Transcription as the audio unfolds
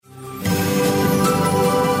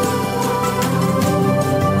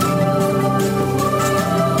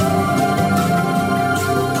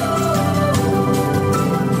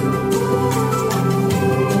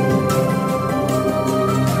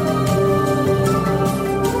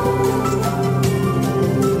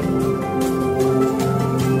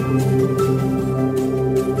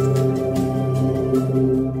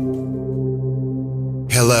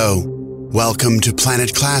Welcome to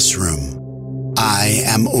Planet Classroom. I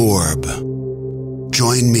am Orb.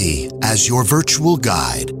 Join me as your virtual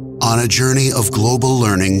guide on a journey of global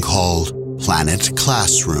learning called Planet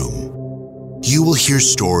Classroom. You will hear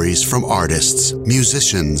stories from artists,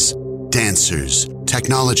 musicians, dancers,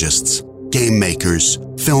 technologists, game makers,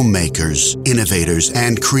 filmmakers, innovators,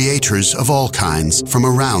 and creators of all kinds from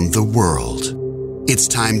around the world. It's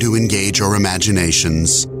time to engage our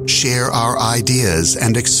imaginations, share our ideas,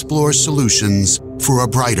 and explore solutions for a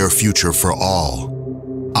brighter future for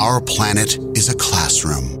all. Our planet is a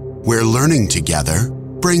classroom where learning together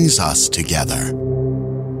brings us together.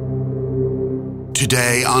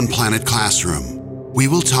 Today on Planet Classroom, we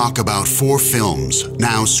will talk about 4 films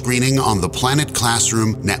now screening on the Planet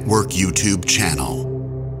Classroom Network YouTube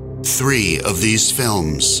channel. 3 of these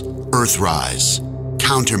films, Earthrise,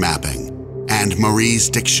 Countermapping, and Marie's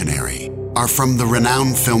Dictionary, are from the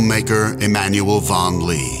renowned filmmaker Emanuel Von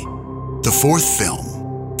Lee. The 4th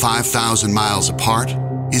film, 5,000 Miles Apart,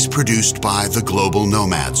 is produced by the Global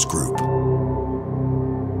Nomads Group.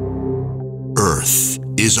 Earth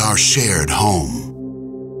is our shared home.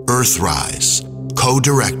 Earthrise,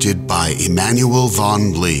 co-directed by Emanuel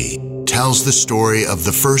Von Lee, tells the story of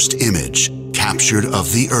the first image captured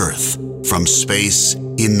of the Earth from space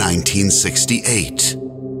in 1968.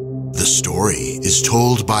 The story is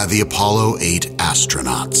told by the Apollo 8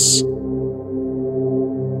 astronauts.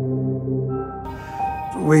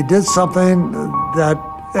 We did something that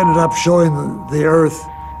ended up showing the Earth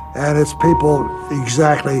and its people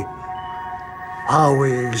exactly how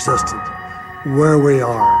we existed, where we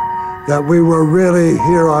are, that we were really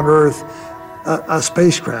here on Earth a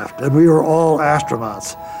spacecraft, and we were all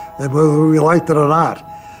astronauts, and whether we liked it or not,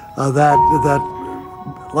 that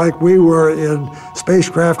like we were in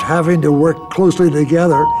spacecraft having to work closely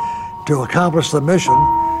together to accomplish the mission,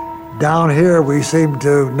 down here we seem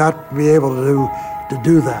to not be able to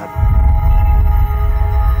do that.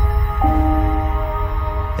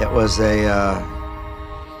 It was a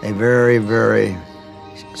very, very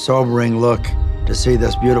sobering look to see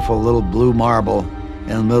this beautiful little blue marble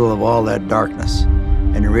in the middle of all that darkness,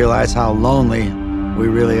 and to realize how lonely we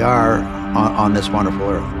really are on this wonderful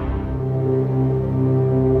Earth.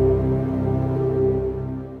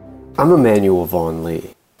 I'm Emanuel Von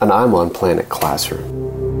Lee, and I'm on Planet Classroom.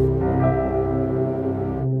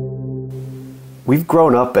 We've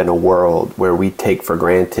grown up in a world where we take for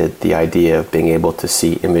granted the idea of being able to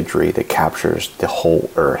see imagery that captures the whole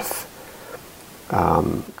Earth.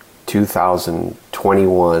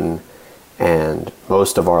 2021 and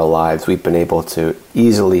most of our lives, we've been able to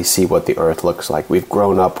easily see what the Earth looks like. We've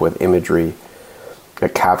grown up with imagery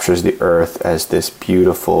that captures the Earth as this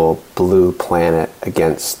beautiful blue planet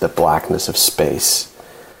against the blackness of space.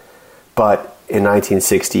 But in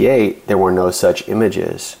 1968, there were no such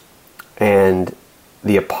images. And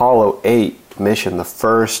the Apollo 8 mission, the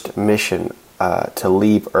first mission to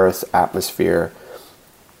leave Earth's atmosphere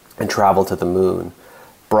and travel to the moon,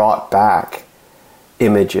 brought back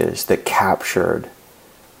images that captured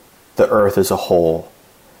the Earth as a whole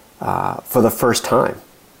for the first time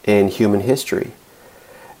in human history.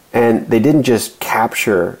 And they didn't just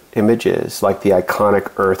capture images like the iconic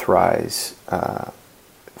Earthrise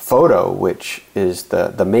photo, which is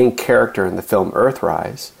the main character in the film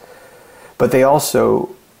Earthrise, but they also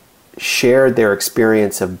shared their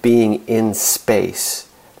experience of being in space,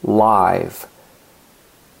 live,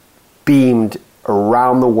 beamed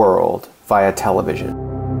around the world via television.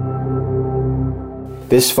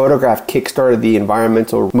 This photograph kickstarted the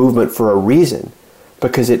environmental movement for a reason,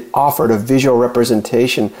 because it offered a visual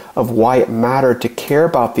representation of why it mattered to care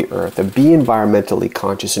about the Earth and be environmentally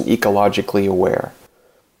conscious and ecologically aware,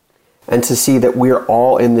 and to see that we're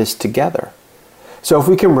all in this together. So if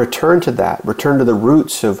we can return to the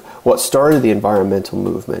roots of what started the environmental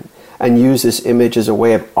movement, and use this image as a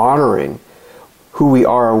way of honoring who we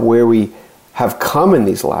are and where we have come in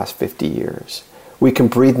these last 50 years, we can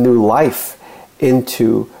breathe new life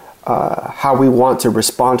into how we want to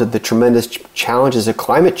respond to the tremendous challenges of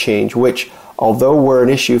climate change, which, although were an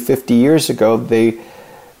issue 50 years ago,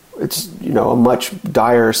 it's a much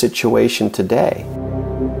dire situation today.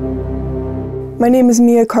 My name is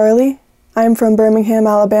Mia Carley. I'm from Birmingham,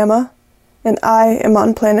 Alabama, and I am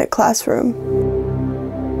on Planet Classroom.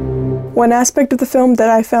 One aspect of the film that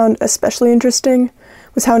I found especially interesting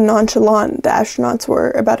was how nonchalant the astronauts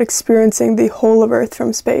were about experiencing the whole of Earth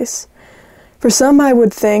from space. For some, I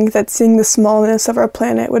would think that seeing the smallness of our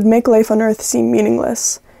planet would make life on Earth seem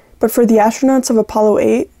meaningless, but for the astronauts of Apollo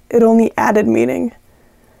 8, it only added meaning.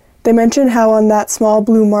 They mention how on that small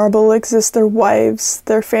blue marble exist their wives,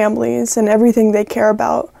 their families, and everything they care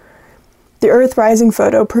about. The Earth rising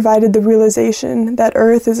photo provided the realization that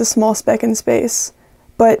Earth is a small speck in space,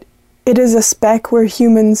 but it is a speck where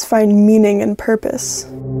humans find meaning and purpose.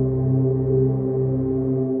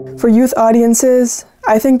 For youth audiences,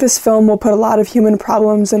 I think this film will put a lot of human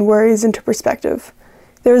problems and worries into perspective.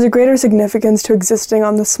 There is a greater significance to existing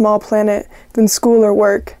on this small planet than school or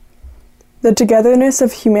work. The togetherness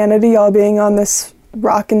of humanity all being on this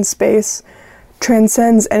rock in space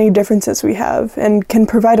transcends any differences we have and can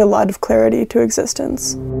provide a lot of clarity to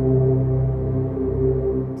existence.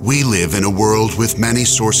 We live in a world with many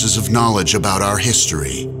sources of knowledge about our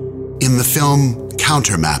history. In the film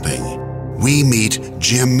Countermapping, we meet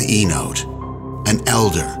Jim Enote, an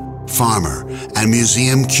elder, farmer, and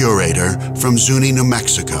museum curator from Zuni, New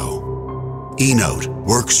Mexico. Enote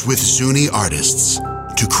works with Zuni artists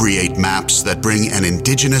to create maps that bring an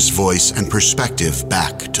indigenous voice and perspective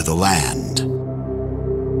back to the land.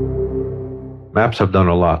 Maps have done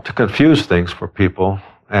a lot to confuse things for people,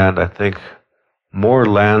 and I think more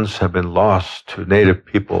lands have been lost to native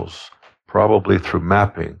peoples, probably through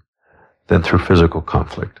mapping, than through physical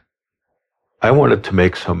conflict. I wanted to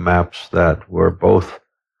make some maps that were both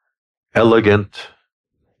elegant,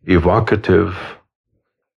 evocative,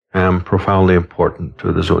 and profoundly important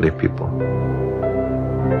to the Zuni people.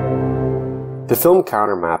 The film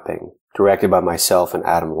Countermapping, directed by myself and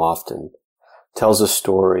Adam Lofton, tells a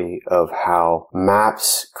story of how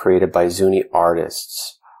maps created by Zuni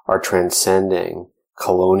artists are transcending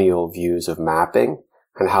colonial views of mapping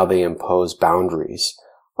and how they impose boundaries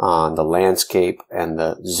on the landscape and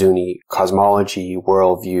the Zuni cosmology,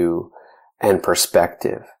 worldview, and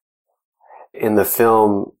perspective. In the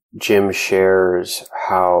film, Jim shares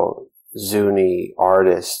how Zuni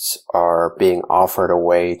artists are being offered a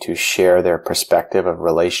way to share their perspective of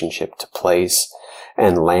relationship to place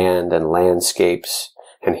and land and landscapes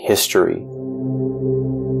and history.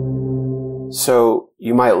 So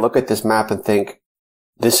you might look at this map and think,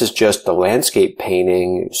 this is just a landscape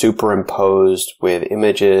painting superimposed with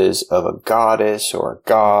images of a goddess or a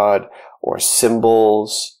god or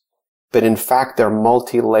symbols. But in fact, there are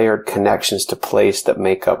multi-layered connections to place that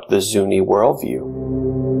make up the Zuni worldview.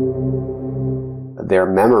 Their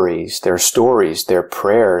memories, their stories, their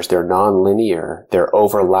prayers, they're non-linear. They're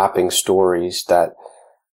overlapping stories that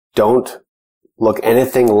don't look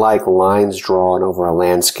anything like lines drawn over a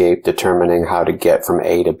landscape determining how to get from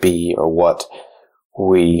A to B or what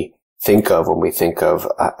we think of when we think of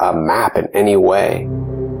a map in any way.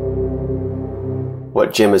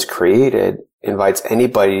 What Jim has created invites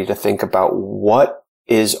anybody to think about what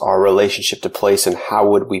is our relationship to place and how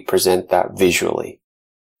would we present that visually.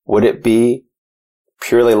 Would it be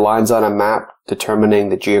purely lines on a map determining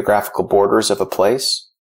the geographical borders of a place?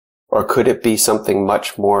 Or could it be something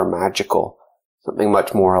much more magical, something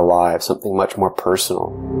much more alive, something much more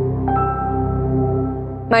personal?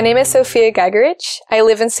 My name is Sophia Gagarich. I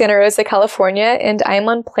live in Santa Rosa, California, and I'm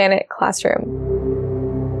on Planet Classroom.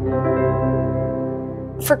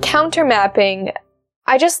 For countermapping,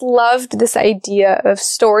 I just loved this idea of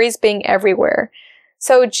stories being everywhere.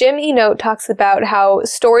 So Jim Enote talks about how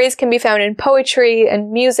stories can be found in poetry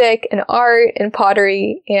and music and art and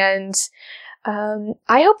pottery, and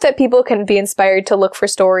I hope that people can be inspired to look for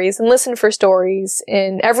stories and listen for stories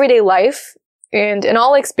in everyday life and in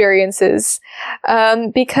all experiences,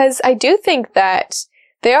 because I do think that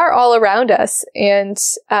they are all around us, and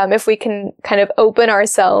if we can kind of open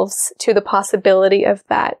ourselves to the possibility of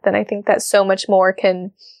that, then I think that so much more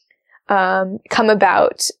can come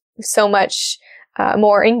about, so much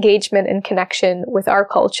more engagement and connection with our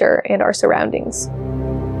culture and our surroundings.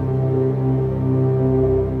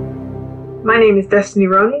 My name is Destiny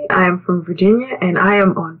Roney. I am from Virginia, and I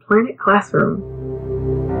am on Planet Classroom.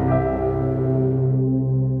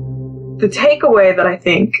 The takeaway that I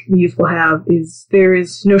think youth will have is there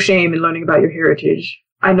is no shame in learning about your heritage.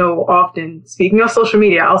 I know often, speaking of social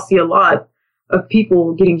media, I'll see a lot of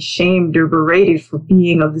people getting shamed or berated for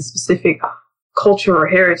being of the specific culture or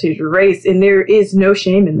heritage or race, and there is no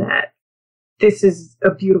shame in that. This is a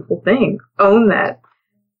beautiful thing. Own that.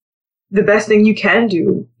 The best thing you can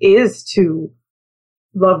do is to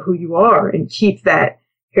love who you are and keep that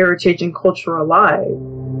heritage and culture alive.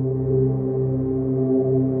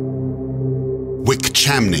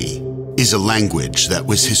 Wikchamni is a language that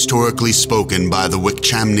was historically spoken by the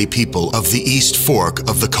Wikchamni people of the East Fork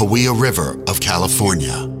of the Kaweah River of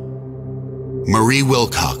California. Marie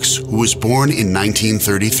Wilcox, who was born in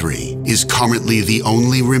 1933, is currently the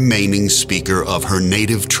only remaining speaker of her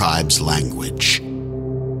native tribe's language.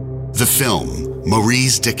 The film,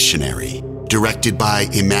 Marie's Dictionary, directed by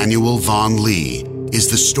Emmanuel Vaughn Lee, is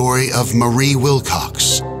the story of Marie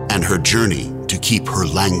Wilcox and her journey to keep her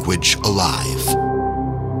language alive.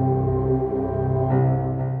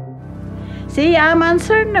 See, I'm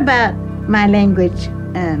uncertain about my language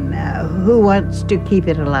and who wants to keep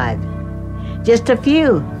it alive. Just a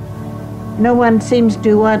few. No one seems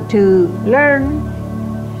to want to learn.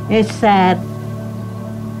 It's sad.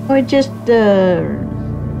 It just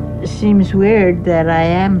seems weird that I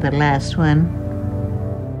am the last one.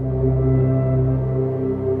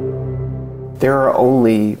 There are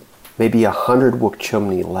only maybe 100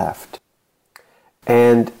 Wukchumni left,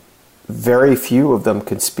 and very few of them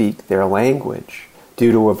can speak their language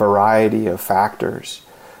due to a variety of factors: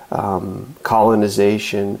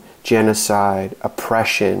 colonization, genocide,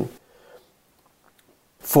 oppression,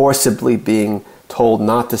 forcibly being told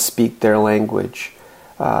not to speak their language,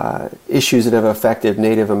 issues that have affected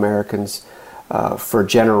Native Americans for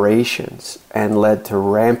generations and led to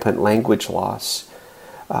rampant language loss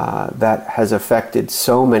that has affected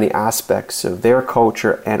so many aspects of their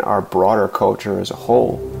culture and our broader culture as a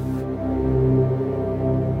whole.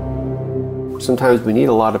 Sometimes we need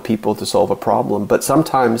a lot of people to solve a problem, but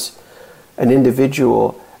sometimes an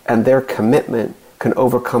individual and their commitment can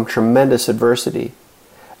overcome tremendous adversity.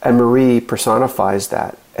 And Marie personifies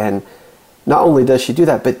that. And not only does she do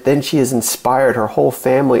that, but then she has inspired her whole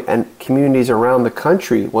family and communities around the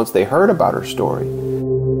country once they heard about her story.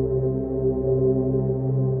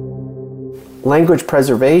 Language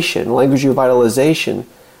preservation, language revitalization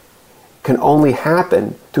can only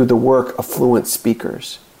happen through the work of fluent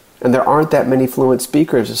speakers. And there aren't that many fluent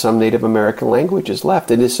speakers of some Native American languages left.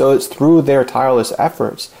 So it's through their tireless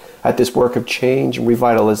efforts that this work of change and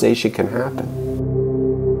revitalization can happen.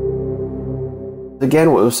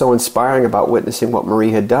 Again, what was so inspiring about witnessing what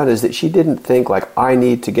Marie had done is that she didn't think like, I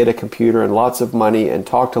need to get a computer and lots of money and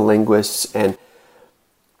talk to linguists and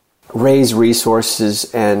raise resources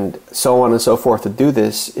and so on and so forth to do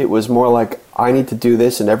this. It was more like, I need to do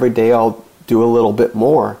this, and every day I'll do a little bit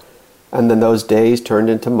more. And then those days turned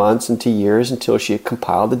into months, into years, until she had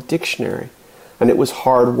compiled a dictionary. And it was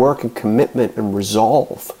hard work and commitment and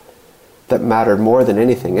resolve that mattered more than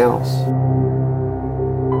anything else.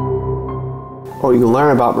 Or you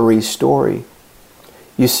learn about Marie's story,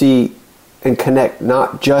 you see and connect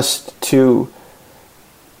not just to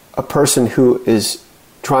a person who is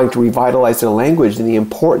trying to revitalize their language and the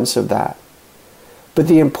importance of that, but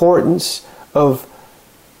the importance of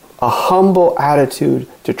a humble attitude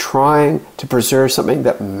to trying to preserve something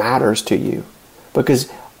that matters to you.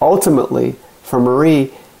 Because ultimately, for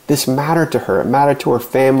Marie, this mattered to her. It mattered to her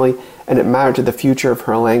family, and it mattered to the future of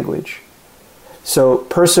her language. So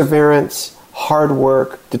perseverance, hard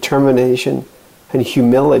work, determination, and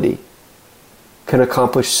humility can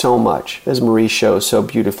accomplish so much, as Marie shows so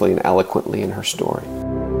beautifully and eloquently in her story.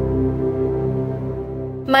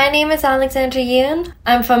 My name is Alexandra Yoon.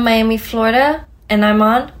 I'm from Miami, Florida, and I'm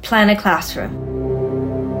on Planet Classroom.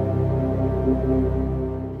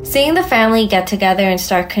 Seeing the family get together and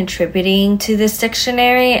start contributing to this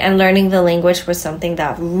dictionary and learning the language was something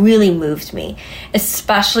that really moved me,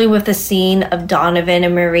 especially with the scene of Donovan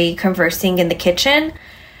and Marie conversing in the kitchen.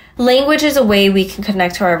 Language is a way we can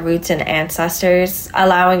connect to our roots and ancestors,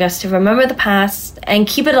 allowing us to remember the past and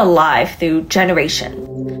keep it alive through generations.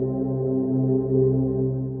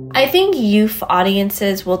 I think youth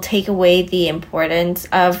audiences will take away the importance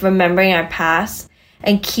of remembering our past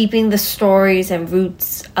and keeping the stories and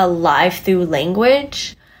roots alive through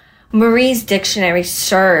language. Marie's dictionary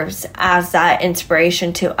serves as that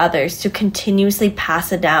inspiration to others to continuously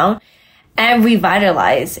pass it down and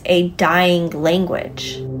revitalize a dying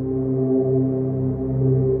language.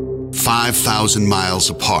 5,000 Miles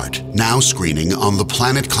Apart, now screening on the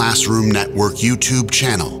Planet Classroom Network YouTube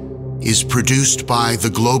channel, is produced by the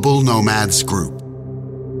Global Nomads Group.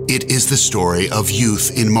 It is the story of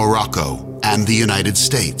youth in Morocco and the United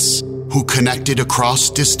States who connected across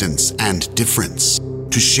distance and difference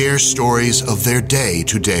to share stories of their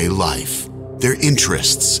day-to-day life, their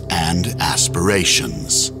interests and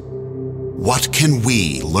aspirations. What can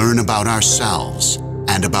we learn about ourselves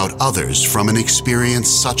and about others from an experience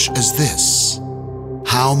such as this?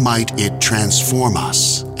 How might it transform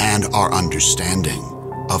us and our understanding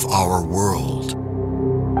of our world?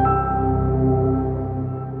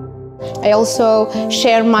 I also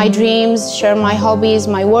share my dreams, share my hobbies,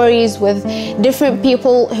 my worries with different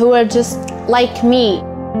people who are just like me.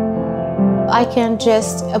 I can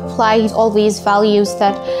just apply all these values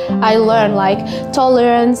that I learned, like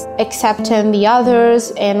tolerance, accepting the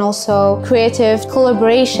others, and also creative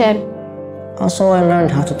collaboration. Also, I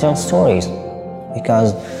learned how to tell stories,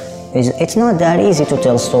 because it's not that easy to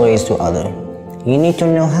tell stories to others. You need to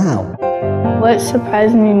know how. What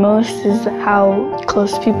surprised me most is how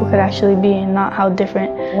close people could actually be and not how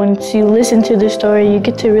different. Once you listen to the story, you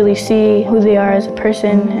get to really see who they are as a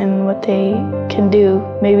person and what they can do,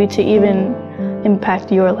 maybe to even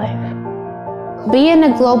impact your life. Being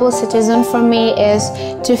a global citizen for me is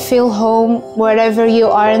to feel home wherever you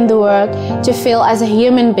are in the world, to feel as a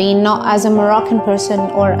human being, not as a Moroccan person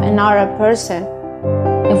or an Arab person.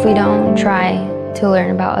 If we don't try to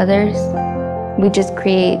learn about others, we just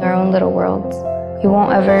create our own little worlds. You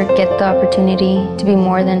won't ever get the opportunity to be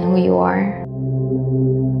more than who you are.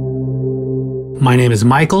 My name is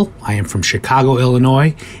Michael. I am from Chicago,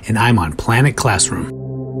 Illinois, and I'm on Planet Classroom.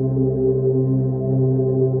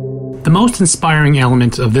 The most inspiring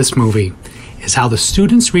element of this movie is how the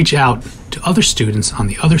students reach out to other students on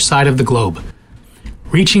the other side of the globe.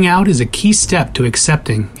 Reaching out is a key step to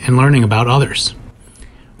accepting and learning about others.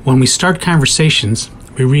 When we start conversations,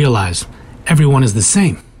 we realize everyone is the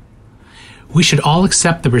same. We should all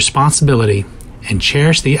accept the responsibility and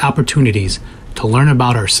cherish the opportunities to learn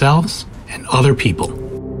about ourselves and other people.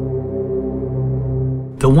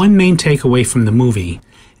 The one main takeaway from the movie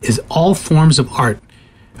is all forms of art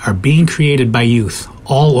are being created by youth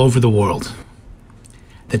all over the world.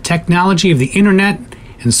 The technology of the internet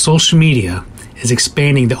and social media is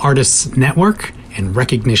expanding the artist's network and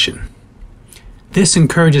recognition. This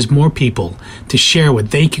encourages more people to share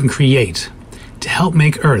what they can create to help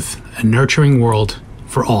make Earth a nurturing world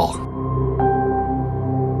for all.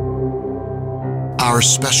 Our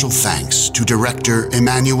special thanks to director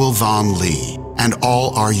Emmanuel Von Lee and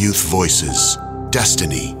all our youth voices,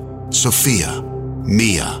 Destiny, Sophia,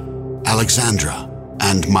 Mia, Alexandra,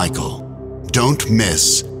 and Michael. Don't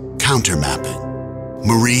miss Countermapping,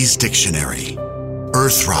 Marie's Dictionary,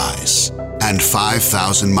 Earthrise, and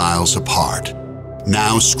 5,000 Miles Apart.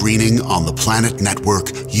 Now screening on the Planet Network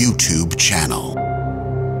YouTube channel.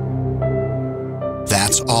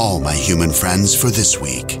 That's all, my human friends, for this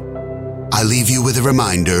week. I leave you with a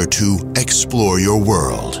reminder to explore your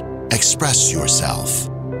world, express yourself,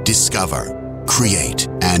 discover, create,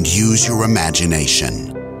 and use your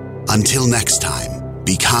imagination. Until next time,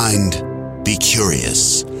 be kind, be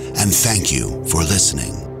curious, and thank you for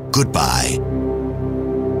listening. Goodbye.